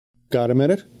Got a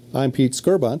minute? I'm Pete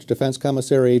Skirbunt, Defense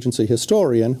Commissary Agency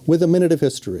historian, with a minute of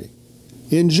history.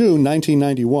 In June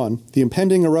 1991, the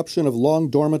impending eruption of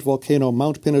long-dormant volcano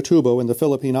Mount Pinatubo in the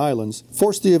Philippine Islands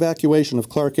forced the evacuation of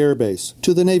Clark Air Base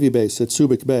to the Navy base at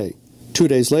Subic Bay. 2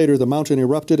 days later, the mountain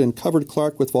erupted and covered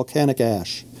Clark with volcanic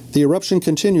ash. The eruption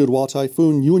continued while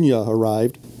Typhoon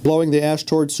arrived, blowing the ash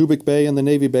toward Subic Bay and the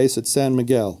Navy base at San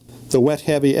Miguel. The wet,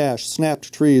 heavy ash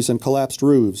snapped trees and collapsed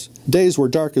roofs. Days were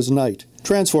dark as night.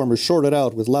 Transformers shorted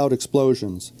out with loud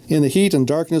explosions. In the heat and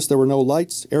darkness, there were no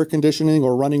lights, air conditioning,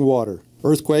 or running water.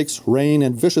 Earthquakes, rain,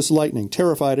 and vicious lightning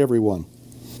terrified everyone.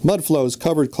 Mud flows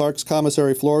covered Clark's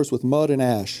commissary floors with mud and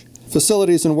ash.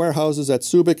 Facilities and warehouses at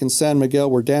Subic and San Miguel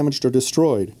were damaged or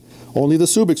destroyed. Only the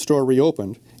Subic store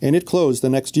reopened, and it closed the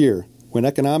next year, when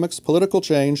economics, political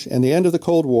change, and the end of the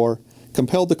Cold War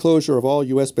compelled the closure of all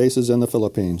U.S. bases in the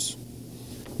Philippines.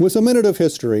 With a minute of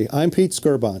history, I'm Pete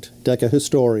Skirbunt, DECA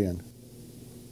historian.